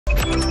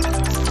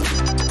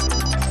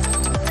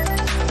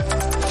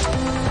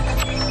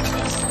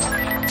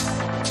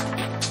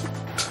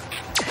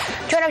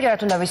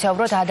ამჯერად უნდა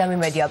ვისაუბროთ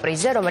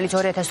ADAMIMediaPrize-ზე, რომელიც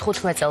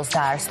 2015 წელს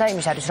დაარსდა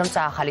იმისათვის, რომ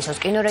წაახალისოს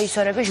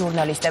კინორეჟისორები,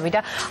 ჟურნალისტები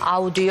და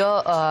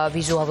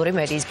აუდიო-ვიზუალური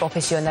medიის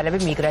პროფესიონალები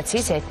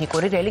მიგრაციის,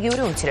 ეთნიკური,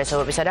 რელიგიური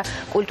უმცირესობებისა და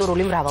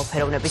კულტურული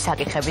მრავალფეროვნების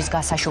საკითხების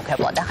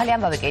გასაშუქებლად. ახალი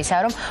ამბავი კი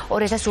ისაა, რომ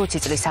 2020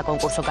 წლის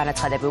საკონკურსო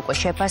განაცხადები უკვე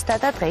შეფასდა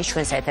და დღეს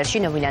ჩვენს ეთერში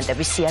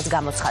ნომინანტების სიაც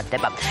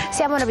გამოცხადდება.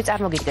 სიამოვნებით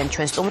წარმოგიდგენთ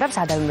ჩვენ სტუმრებს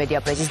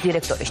ADAMIMediaPrize-ის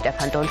დირექტორი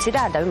სტეფან დონცი და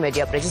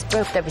ADAMIMediaPrize-ის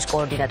პროექტების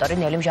კოორდინატორი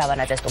ნელი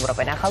მჟავანაძე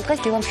სტუმრობენ ახალ დღეს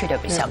დილო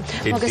მშვიდობისა.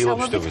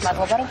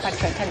 მადლობა რომ ხართ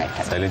ჩვენთან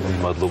ერთად. ძალიან დიდი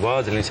მადლობა,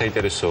 ძალიან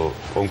საინტერესო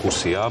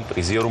კონკურსია,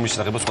 პრიზია, რომლის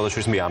შესახებაც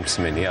სხვადასხვა მე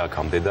ამცმენია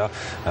აქამდე და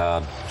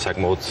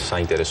საკმაოდ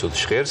საინტერესოდ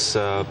ჟღერს.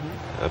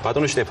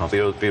 ბატონო შტეფან,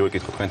 პირველ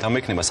კითხვა თქვენთან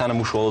მექნება,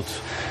 სანამ უშუალოდ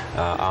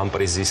ამ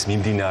პრიზის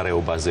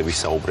მიმდინარეობაზე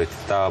ვისაუბრეთ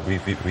და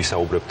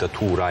ვისაუბრებთ და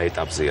თუ რა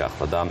ეტაპზეა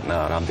ახლა და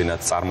რამდენად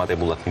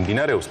წარმატებულად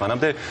მიმდინარეობს,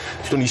 მანამდე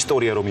თვითონ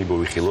ისტორია რომ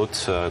მივიხილოთ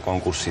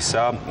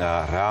კონკურსისა,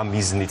 რა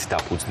მიზნით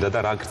დაფუძნდა და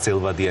რა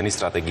გრძელვადიანი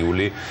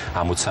სტრატეგიული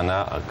ამოცანა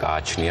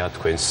გააჩნია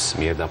თქვენს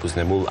მიერ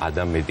დაფუძნებულ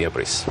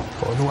ADAMIMediaPrize-ს.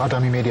 ნუ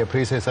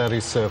ADAMIMediaPrize ეს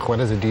არის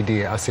ყველაზე დიდი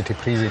ასეთი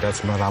პრიზი, რაც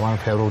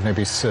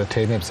მრავალფეროვნების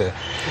თემებზე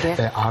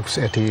აქვს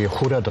ერთი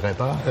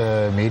ხურადღება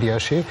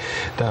მედიაში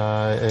და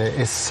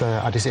ეს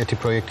არის ერთი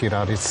პროექტი,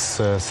 არის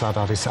სად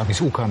არის ამის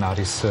უკან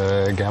არის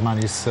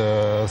გერმანიის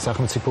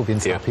სახელმწიფო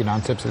ვინც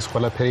აფინანსებს ეს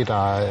ყველაფერი და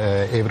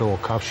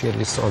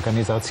ევროკავშირის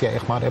ორგანიზაცია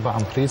ეხმარება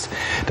ამ პრიზს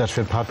და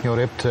ჩვენ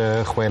პარტნიორებთ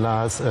ყველა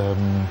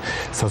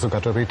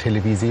საზოგადოებრივ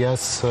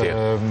ტელევიზიას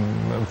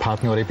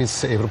პარტნიორების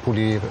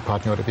ევროპული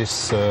პარტნიორების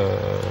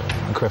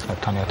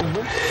ქვეყნებთან ერთად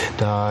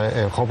და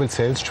ყოველ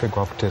წელს ჩვენ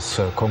გვაქვს ეს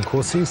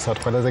კონკურსი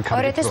სად ყველაზე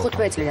კარგი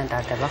 2015 წლიდან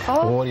ტარდება ხო?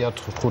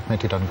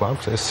 2015-დან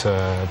გვაქვს ეს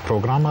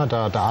პროგრამა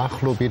და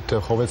დაახლოებით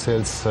ყოველ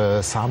წელს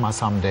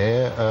 300-მდე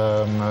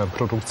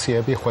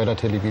პროდუქციები ყველა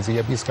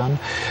ტელევიზიებისგან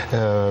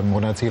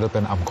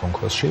მონაწილეობენ ამ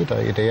კონკურსში და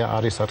იდეა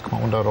არის რა თქმა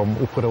უნდა რომ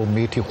უფრო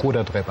მეტი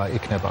ხურადღება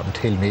იქნება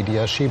მთელ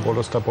მედიაში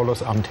ბოლოს და ბოლოს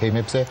ამ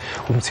თემებზე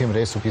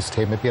უმცირესობის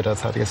თემები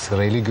რაც არის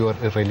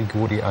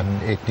რელიგიური ან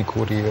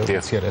ეთნიკური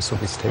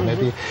უმცირესობის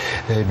თემები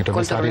იმიტომ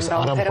ეს არის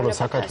არა მხოლოდ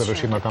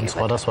საქართველოში მაგრამ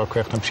სხვადასხვა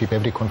ქვეყნებში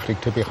ბევრი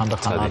კონფლიქტები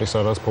ხანდახან არის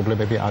რაღაც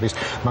პრობლემები არის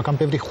მაგრამ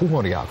ბევრი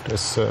ჰუმორი აქვს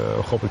ეს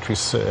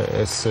ყოველთვის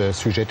ეს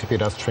სიუჟეტები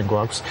რაც ჩვენ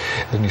გვაქვს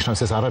ნიშნავს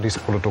ეს არ არის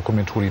მხოლოდ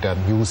დოკუმენტური და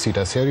ნიუსი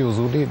და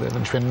სერიოზული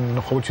ჩვენ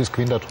ყოველთვის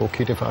გვინდა რომ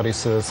კიდევ არის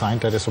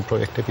საინტერესო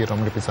პროექტები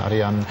რომლებიც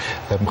არიან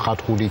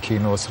მხატვრული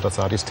კინოს რაც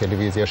არის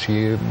ტელევიზიაში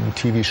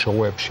TV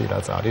შოუებში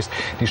რაც არის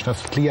ნიშნავს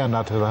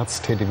მთლიანად რაც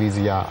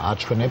ტელევიზია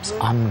აჩვენებს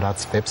ან რაც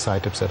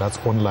ვებსაიტებზე რაც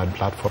ონლაინ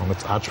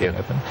პლატფორმებს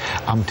აჩვენებენ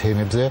ამ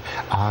თემებზე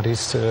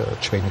არის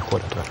ჩვენი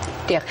ხურადღება.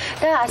 დიახ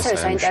და ასევე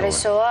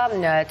საინტერესოა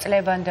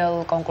წლებანდელ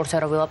კონკურსზე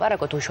რო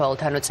ვილაპარაკოთ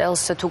უშუალოდ ანუ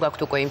წელს თუ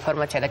გაქვთ უკვე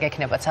ინფორმაცია და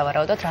გექნებათ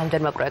სავარაუდოდ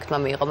რამდენმა პროექტმა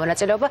მიიღო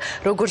მონაწილეობა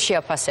როგორ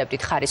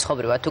შეაფასებდით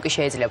ხარისხობრივად თუ კი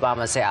შეიძლება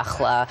ამაზე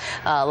ახლა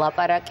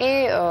ლაპარაკი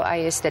აი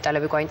ეს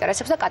დეტალები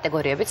გვაინტერესებს და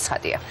კატეგორიებიც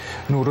ცხადია.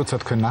 ნუ როცა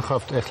თქვენ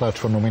ნახავთ ახლა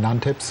ჩვენ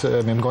ნომინანტებს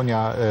მე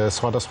მგონია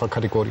სხვადასხვა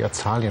კატეგორია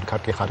ძალიან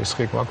კარგი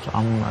ხარისხი გვაქვს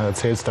ამ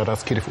წელს და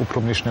რაც კიდევ უფრო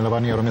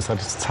მნიშვნელოვანია რომ ეს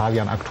არის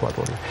ძალიან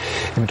აქტუალური.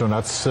 იმიტომ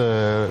რაც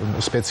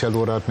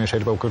სპეციალურად მე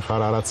შეიძლება ვკითხავ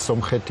რაც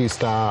სომხეთის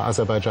და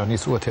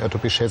აზერბაიჯანის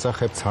ურთიერთობის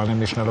შესახებ ძალიან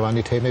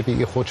მნიშვნელოვანი თემები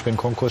იყო ჩვენ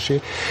კონკურსში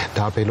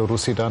და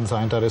ბელორუსიდან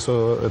საინტერესო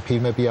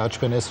ფილმები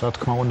აჩვენეს რა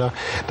თქმა უნდა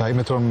და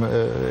იმიტომ რომ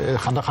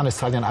ხანდახან ეს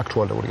ძალიან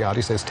აქტუალური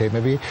არის ეს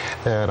თემები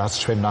რაც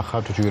ჩვენ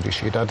ნახავთ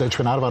ჟურიში და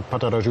ჩვენ არ ვართ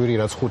პატარა ჟური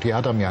რაც 5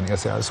 ადამიანი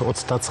ასე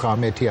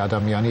 39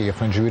 ადამიანი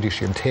იყვნენ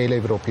ჟურიში მთელ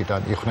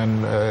ევროპიდან იყვნენ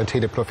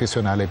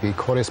ტელეპროფესიონალები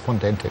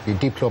კორესპონდენტები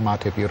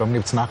დიპლომატები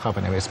რომლებიც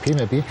ნახავენ ეს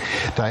ფილმები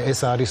და ეს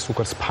არის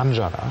როგორც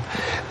ფანჯარა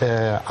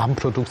ამ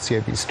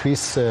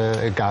პროდუქციებისთვის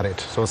გარეთ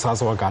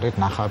საზღვარგარეთ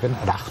ნახავენ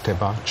რა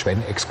ხდება ჩვენ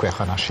ექს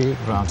ქვეყანაში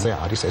რამზე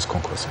არის ეს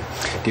კონკურსი.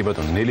 კი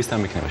ბატონო ნელისთან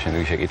მექნება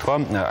შემდეგი შეკითხვა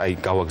აი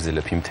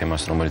გავაგზელებ იმ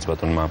თემას რომელიც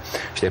ბატონმა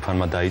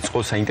შტეფანმა დაიწყო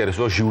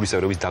საინტერესოა ჟიურის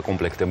წევრების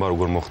დაკომპლექტება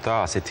როგორ მოხდა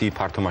ასეთი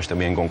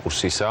ფართომასშტაბიანი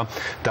კონკურსისა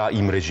და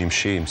იმ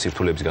რეჟიმში იმ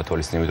სირთულეების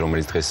გათვალისწინებით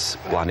რომელიც დღეს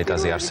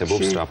პლანეტაზე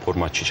არსებობს რა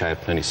ფორმატში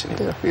ჩაერთვნენ ისინი.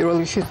 პირველ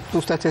რიგში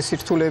ზუსტად ეს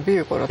სირთულეები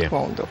იყო რა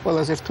თქმა უნდა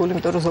ყველაზე რთული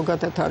იმიტომ რომ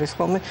ზოგადად არის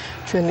ხოლმე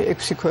ჩვენი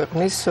 6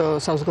 ქვეყნის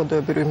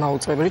საზოგადოებრივი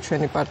მაუწყებელი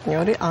ჩვენი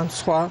პარტნიორი ან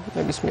სხვა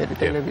ნებისმიერი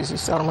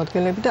ტელევიზიის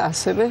წარმომადგენლები და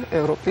ასევე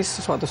ევროპის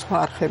სხვადასხვა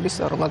არხების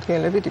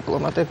წარმომადგენლები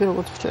დიპლომატები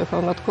როგორც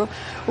შეფარმა თქვა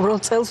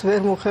უბრალოდ წელს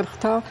ვერ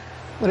მოხერხდა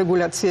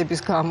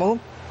რეგულაციების გამო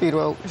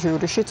პირველ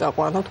ჟიურიში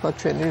წაყვანა თქვა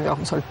ჩვენი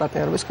აღმოსავლეთ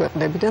პარტნიორების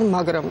ქვეყნებიდან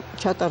მაგრამ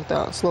ჩატარდა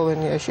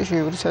სლოვენიაში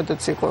ჟიური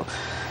სადაც იყო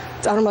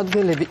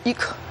წარმომადგენლები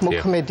იქ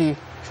მოქმედი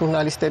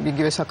ჟურნალისტები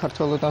იგივე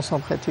საქართველოსთან,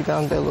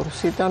 სომხეთიდან,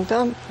 ბელორუსიდან და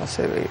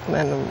ასევე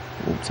იყვნენ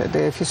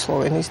CDF-ის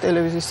სლოვენიის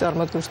ტელევიზიის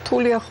წარმომადგენლები.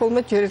 რთულია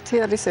ხოლმე ჯერ ერთი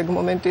არის ეგ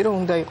მომენტი, რომ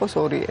უნდა იყოს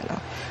ორი ენა.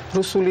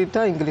 რუსული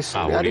და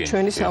ინგლისური არის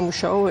ჩვენი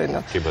სამუშაო ენა.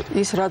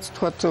 ის რაც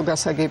თქვათ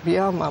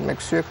გასაგებია ამ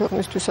 6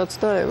 ქვეყნისთვისაც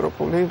და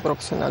ევროპული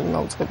პროფესიონალი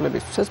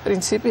მაუწყებლებისთვისაც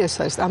პრინციპი ეს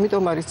არის.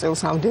 ამიტომ არის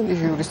წელს ამდენი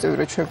ჟიურის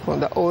წევრი ჩვენ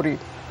გვქონდა 2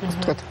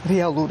 თქვათ,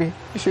 რეალური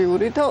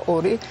ჟიური და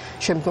ორი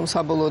შემდგომ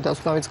საბოლოო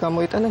დასკვნებიც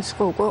გამოიტანა, ის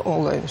იყო უკვე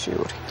ონლაინ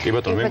ჟიური. კი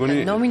ბატონო, მე მგონი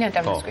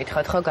ნომინანტებს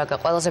ვკითხოთ, ხო გაგა,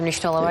 ყველაზე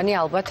მნიშვნელოვანი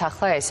ალბათ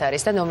ახლა ეს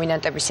არის და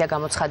ნომინანტების სია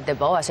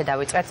გამოცხადდებაო, ასე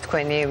დავიწყეთ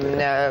თქვენი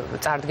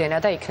წარდგენა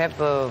და იქნებ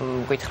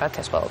გითხრათ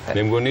ეს ყველაფერი.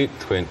 მე მგონი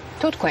თქვენ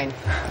თუ თქვენ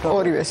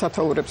ორივე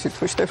სათაურებს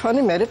ითქვი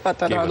შტეფანი, მე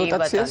პატარა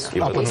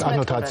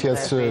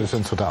ანოტაციას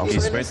ცოტა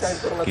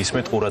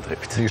ისმეთ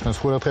ყურადღებით. ნიშნავს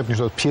ყურადღებით,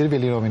 ნიშნავს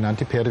პირველი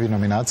ნომინანტი, პირველი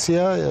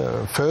ნომინაცია,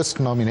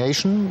 first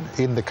nomination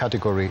in the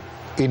category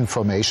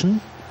information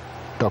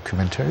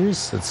documentaries,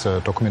 it's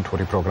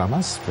documentary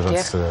programas,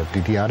 that's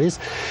DDRs.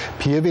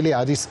 პირველი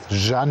არის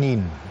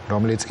ჟანინ,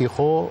 რომელიც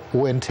იყო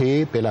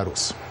UNT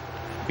Belarus.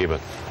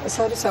 ეს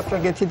არის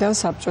საფრანგეთიდან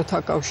საბჭოთა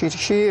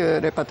კავშირში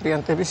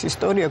რეპატრიანტების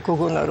ისტორია,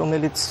 გოგონა,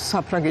 რომელიც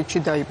საფრანგეთში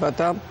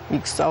დაიბადა,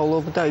 იქ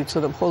სწავლობდა,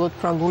 იცოდა მხოლოდ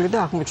ფრანგული და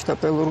აღმოჩნდა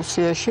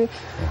ბელორუსიაში,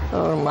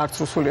 მარც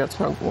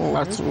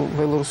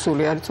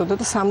ბელორუსული არ იცოდა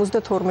და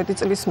 72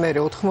 წლის მერე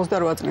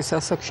 88 წლის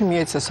ასაკში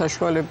მიეცა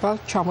საშუალება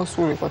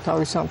ჩამოსულიყო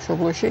თავის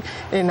სამშობლოში,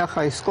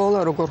 ენახა ის სკოლა,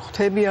 როგორ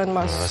ხვდებიან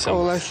მას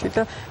სკოლაში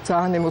და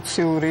ძალიან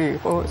ემოციური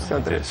იყო ეს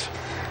ადრესი.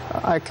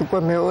 And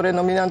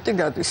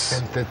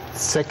the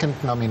second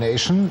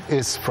nomination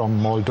is from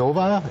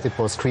Moldova. It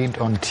was screened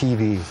on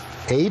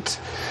TV8.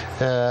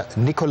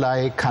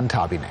 Nikolai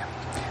Kantabine.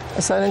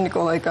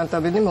 Nikolai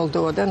Kantabine,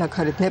 Moldova-dan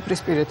აქ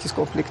ნეპრისპირეთის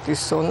კონფლიქტის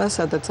ზონა,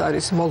 სადაც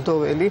არის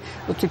მოლდოველი,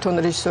 თვითონ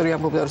რეჟისორი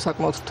ამბობდა, რომ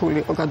საკმაოდ რთული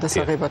იყო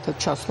გადასაღებად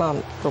ჩასვლა ამ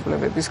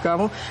პრობლემების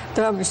გამო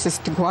და ის ეს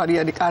გვარი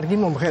არის კარგი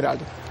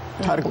მომღერალი.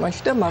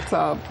 თარგმანში და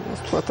მართლა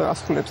თქვათ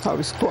ასრულებს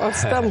თავის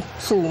გვარს და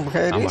სულ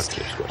მღერის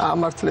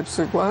ამართლებს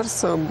გვარს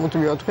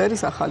მუდმივად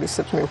მღერის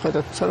ახალისებს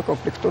მიუხედავად იმისა რომ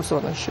კონფლიქტურ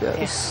ზონაში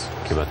არის.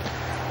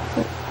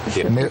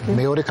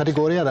 მეორე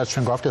კატეგორია რაც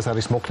ჩვენ გვაქვს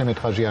არის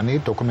მოკლემეტრაჟიანი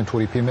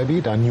დოკუმენტური ფილმები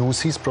და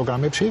ნიუსის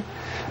პროგრამებში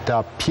და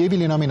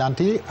პირველი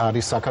ნომინანტი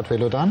არის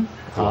საქართველოდან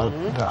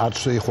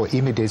იყო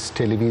იმედის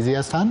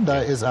ტელევიზიასთან და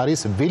ეს არის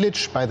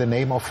Village by the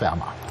name of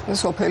Ferma.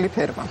 სოფელი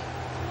ფერმა.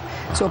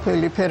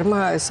 სოფელი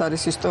ფერმა ეს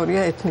არის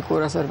ისტორია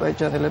ეთნიკურ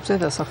აზერბაიჯანელებზე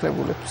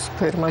დასახლებულებს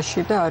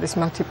ფერმაში და არის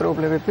მათი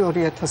პრობლემები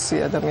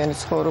 2000 ადამიანი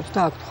ცხოვრობს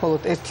და აქ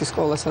მხოლოდ ერთი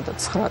სკოლა სადაც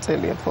 9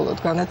 წელია მხოლოდ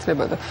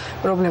განათლება და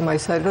პრობლემა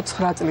ის არის რომ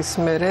 9 წლის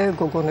მერე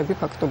გოგონები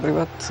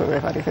ფაქტობრივად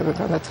ვეღარ იღებენ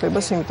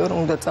განათლებას იმიტომ რომ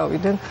უნდა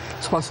წავიდნენ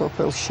სხვა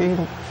სოფელში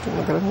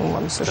მაგრამ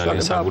მამის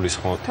საშუალება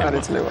არ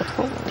ეძლევათ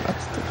ხოლმე.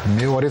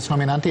 მეორე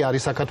ნომინანტი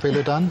არის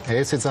საქართველოდან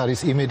ესეც არის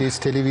იმედის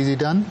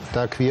ტელევიზიიდან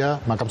და ქვია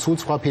მაგრამ სულ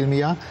სხვა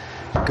ფილმია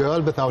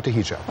Girl without a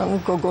hijab.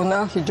 გოგონა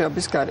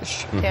ჰიჯაბის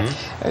გარეშე.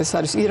 ეს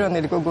არის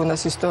ირანელი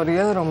გოგონას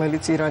ისტორია,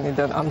 რომელიც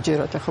ირანიდან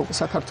ამჯერად ახლა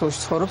საქართველოში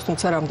ცხოვრობს,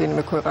 თუმცა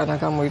რამდენიმე ქვეყანა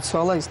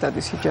გამოიცვალა ის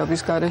დადის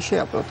ჰიჯაბის გარეშე,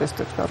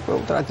 აპროტესტებს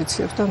გარკვეულ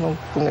ტრადიციებს და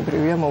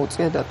ბუნებრივია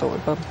მოუწია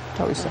დატოვება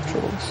თავის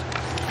სამშობლოს.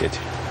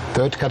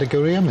 Third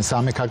category,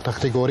 მესამე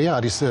კატეგორია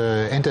არის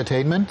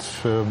entertainment,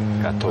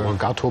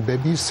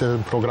 გათობების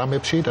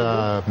პროგრამებში და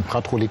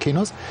მხატვრული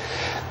კინოს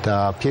და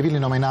პირველი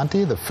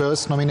ნომინანტი, the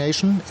first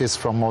nomination is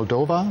from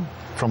Moldova.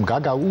 From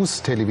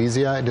Gagauz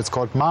television and it's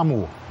called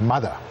Mamu,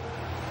 Mother.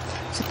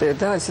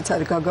 და ესეც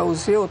არის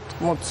გაგაუზია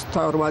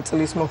 88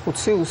 წლის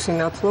მოხუცი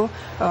უსინათლო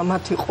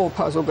მათი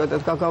ყოფა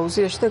ზოგადად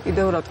გაგაუზიაში და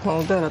კიდევ რა თქმა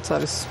უნდა რაც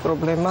არის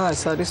პრობლემა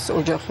ეს არის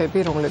ოჯახები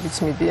რომლებიც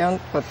მიდიან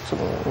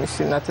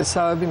მისი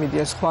ნათესავები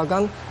მიდიან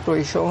სხვაგან რო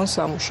იშოვონ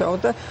სამუშაო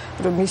და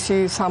მისი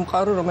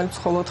სამყარო რომელიც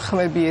მხოლოდ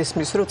ხმები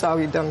ესმის რომ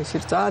წავიდა მისი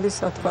რწალი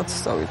სადღაც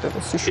წავიდა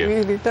მისი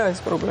შვილი და ეს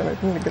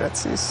პრობლემები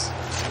მიგრაციის.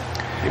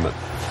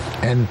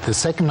 And the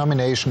second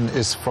nomination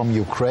is from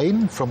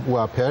Ukraine, from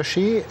Ua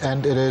Pershi,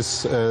 and it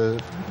is a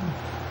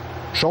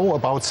show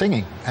about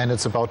singing, and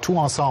it's about two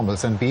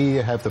ensembles, and we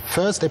have the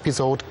first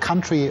episode,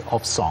 Country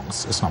of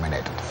Songs, is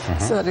nominated.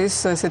 არის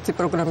ესეთი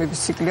პროგრამების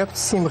ციკლი აქვს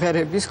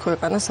სიმღერების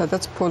ქვეყანა,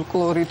 სადაც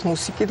ფოლკლორით,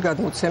 მუსიკით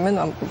გადმოცემენ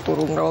ამ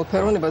კულტურულ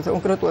მრავალფეროვნებას.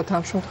 კონკრეტულად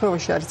ამ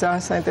შემთხვევაში არის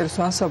ძალიან საინტერესო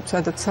ანსამბლი,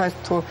 სადაც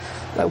საერთო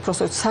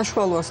უпростоოდ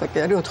საშუალო ასაკი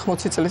არის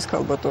 80 წლის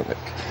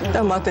ქალბატონები. და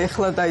მათ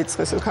ეხლა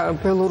დაიწყეს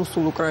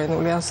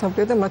ბელორუსულ-უკრაინული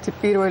ანსამბლი და მათი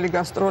პირველი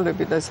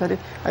გასტროლები და ეს არის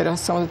აი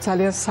რასაც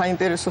ძალიან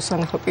საინტერესო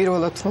სანახო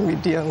პირველად რომ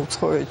მიდიან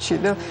უცხოეთში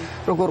და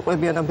როგორ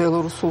ყვებიან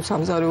ბელორუსულ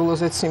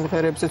სამზარეულოზე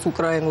სიმღერებზეც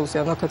უკრაინულზე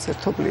ანაკაც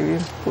ერთობლივი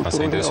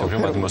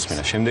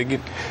კულტურული შემდეგი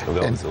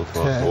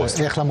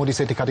ეხლა მოდის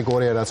ერთი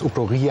კატეგორია რაც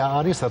უფრო ღია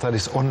არის რაც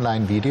არის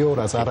online video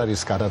რაც არ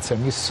არის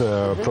გადაცემის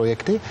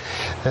პროექტი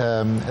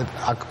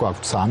აქ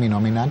გვაქვს სამი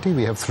ნომინანტი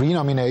we have 3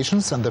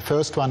 nominations and the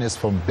first one is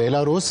from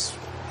Belarus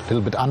a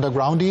little bit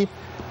undergroundy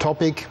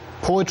topic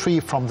poetry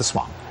from the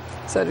swan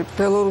Sari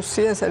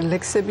Belarusia, sari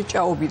leksები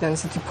ჭაობიდან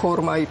ისეთი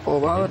ფორმა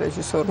იპოვა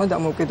რეჟისორმა,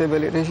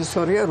 დამოუკიდებელი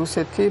რეჟისორია,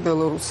 რუსეთი,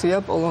 ბელორუსია,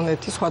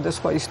 პოლონეთი,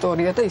 სხვადასხვა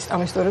ისტორია და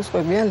ამ ისტორიებს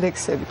ყვებიან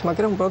ლექსებით,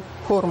 მაგრამ უბრალოდ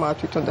ფორმაა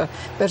თვითონ და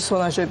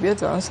პერსონაჟებია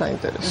ძალიან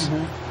საინტერესო.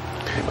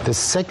 The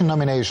second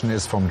nomination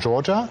is from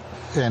Georgia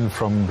and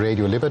from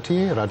Radio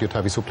Liberty, Radio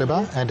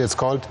Tavisukhleba, and it's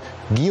called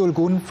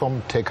Giulgun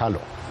from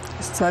Tekalo.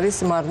 ეს არის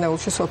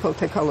მარნეულში სოფელ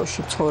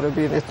თექალოში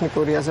მცხოვრები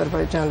ეთნიკური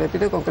აზერბაიჯანელები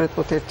და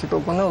კონკრეტულად ერთი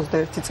გოგონა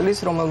 21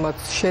 წლის, რომელმაც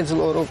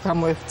შეძლო რომ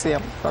გამოეღწია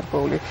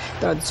გარკვეული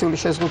ტრადიციული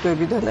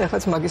შეზღუდვებიდან და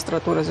ეხლაც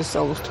მაგისტრატურაზე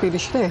სწავლობს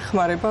თბილისში და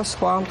ეხმარება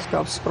სხვა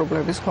მსგავს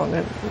პრობლემების მქონე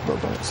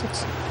გოგონასაც.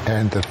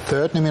 And the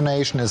third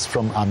nomination is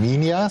from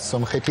Armenia,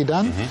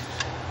 Somkhetidan,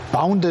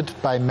 Bounded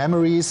by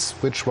Memories,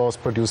 which was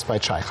produced by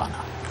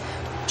Chaykhana.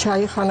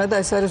 ჩაიხანა და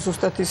ეს არის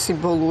ზუსტად ის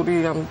სიმბოლური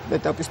ამ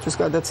ეტაპისთვის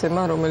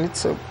გადაცემა, რომელიც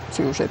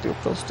სიუჟეტი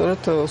უფრო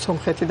სწორედ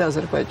სომხეთი და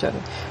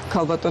აზერბაიჯანი.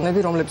 ქალბატონები,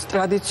 რომლებიც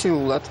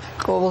ტრადიციულად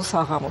ყოველ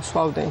საღამოს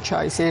სვავდნენ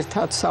ჩაის,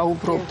 ერთად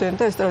საუბრობდნენ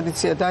და ეს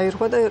ტრადიცია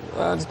დაირღვა და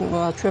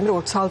ჩვენი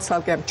რომ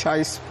ცალ-ცალკე ამ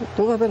ჩაის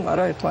დუღებენ,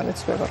 მაგრამ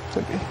ერთმანეთს ვერ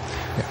ხვდებიან.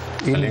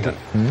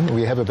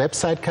 We have a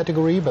website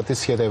category, but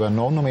this year there were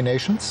no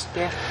nominations.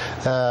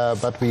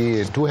 But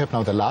we do have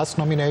now the last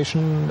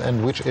nomination,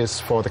 and which is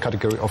for the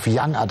category of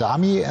Young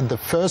ADAMI, and the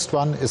first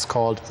one is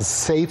called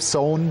Safe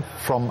Zone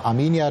from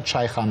Armenia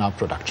Chaykhana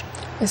Production.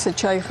 ესე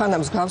ჩაიხანა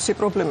მსგავსი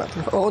პრობლემა.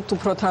 ოღონდ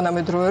უფრო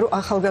თანამედროვე რომ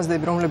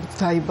ახალგაზრდები, რომლებიც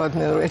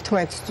დაიბადნენ, რომ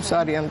ერთმანეთისთვის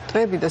არიან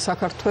მტრები და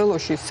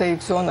საქართველოში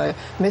safe zone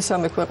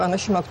მესამე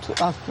ქვეყანაში მაქვს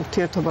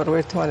ურთიერთობა რომ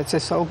ერთმანეთს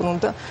ესაუბრონ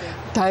და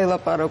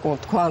დაელაპარაკონ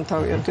თქვენ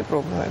თავიანთი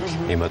პრობლემები.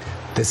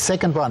 The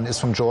second one is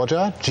from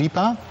Georgia,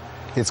 JIPA.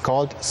 It's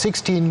called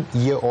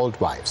 16-year-old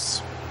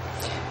wives.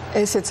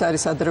 ესეც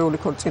არის ადრეული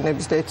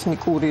ქორწინების და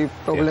ეთნიკური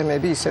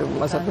პრობლემები ისევ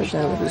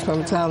აზერბაიჯანელების,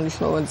 რომელიც ძალიან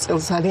მნიშვნელოვანი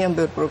წელს ძალიან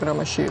ბევრ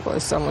პროგრამაში იყო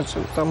ეს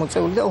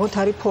გამოწეული და ოღონდ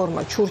არის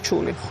ფორმა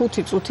ჩურჩული,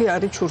 5 წუთი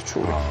არის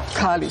ჩურჩული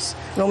ქალის,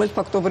 რომელიც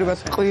ფაქტობრივად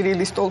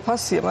ყვირილი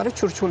სტოლფასია, მაგრამ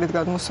ჩურჩულით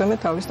გადმოსცემენ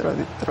თავის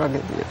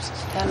ტრაგედიებს.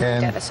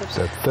 And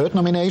the third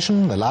nomination,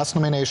 the last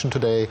nomination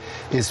today,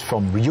 is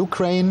from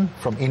Ukraine,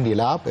 from Indie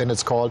Lab, and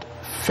it's called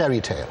Fairy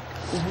Tale.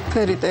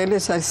 Fairytale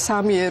ეს არის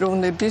სამი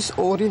ეროვნების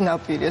ორი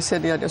ნაპირი,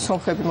 ესენი არიან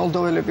სომხები,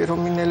 მოლდოველები,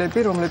 რომინელები,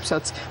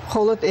 რომლებსაც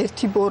მხოლოდ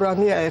ერთი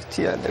ბორანი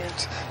აერთიანებთ.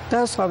 და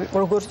სხვა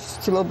როგორც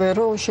ცდილობენ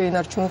რომ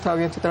შეინარჩუნონ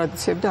თავიანთი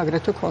ტრადიციები და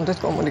აგრეთვე კონდეთ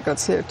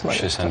კომუნიკაცია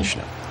ერთმანეთთან.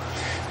 შესანიშნავი.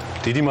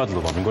 დიდი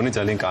მადლობა. მეგონი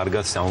ძალიან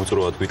კარგად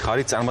სამწუხაროდ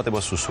გითხარით.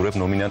 წარმატებას უსურებ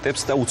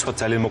ნომინანტებს და უცბად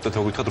ძალიან მოკლედ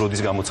გითხრათ,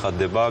 როდის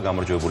გამოცხადდება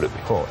გამარჯვებულები.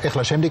 ხო,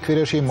 ეხლა შემდეგ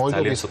კვირაში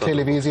მოლდოვის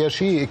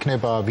ტელევიზიაში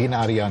იქნება ვინ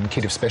არიან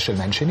კიდევ special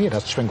mention-ი,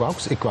 რაც ჩვენ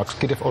გვაქვს, იქ გვაქვს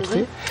კიდევ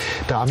 4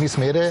 და ამის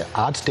მერე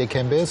 10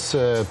 დეკემბერს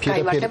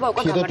პირდაპირ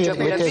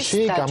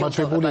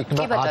გამარჯვებული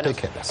იქნება 10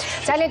 დეკემბერს.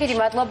 ძალიან დიდი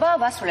მადლობა.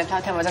 ვასრულებთ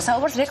ამ თემაზე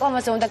საუბარს.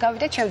 რეკლამაზე უნდა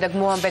გავიდეთ, შემდეგ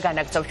მოამბე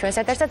განაგრძობ ჩვენს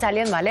ეთერს და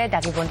ძალიან მალე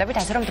დაგიბრუნდებით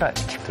ასე რომ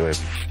დროებით.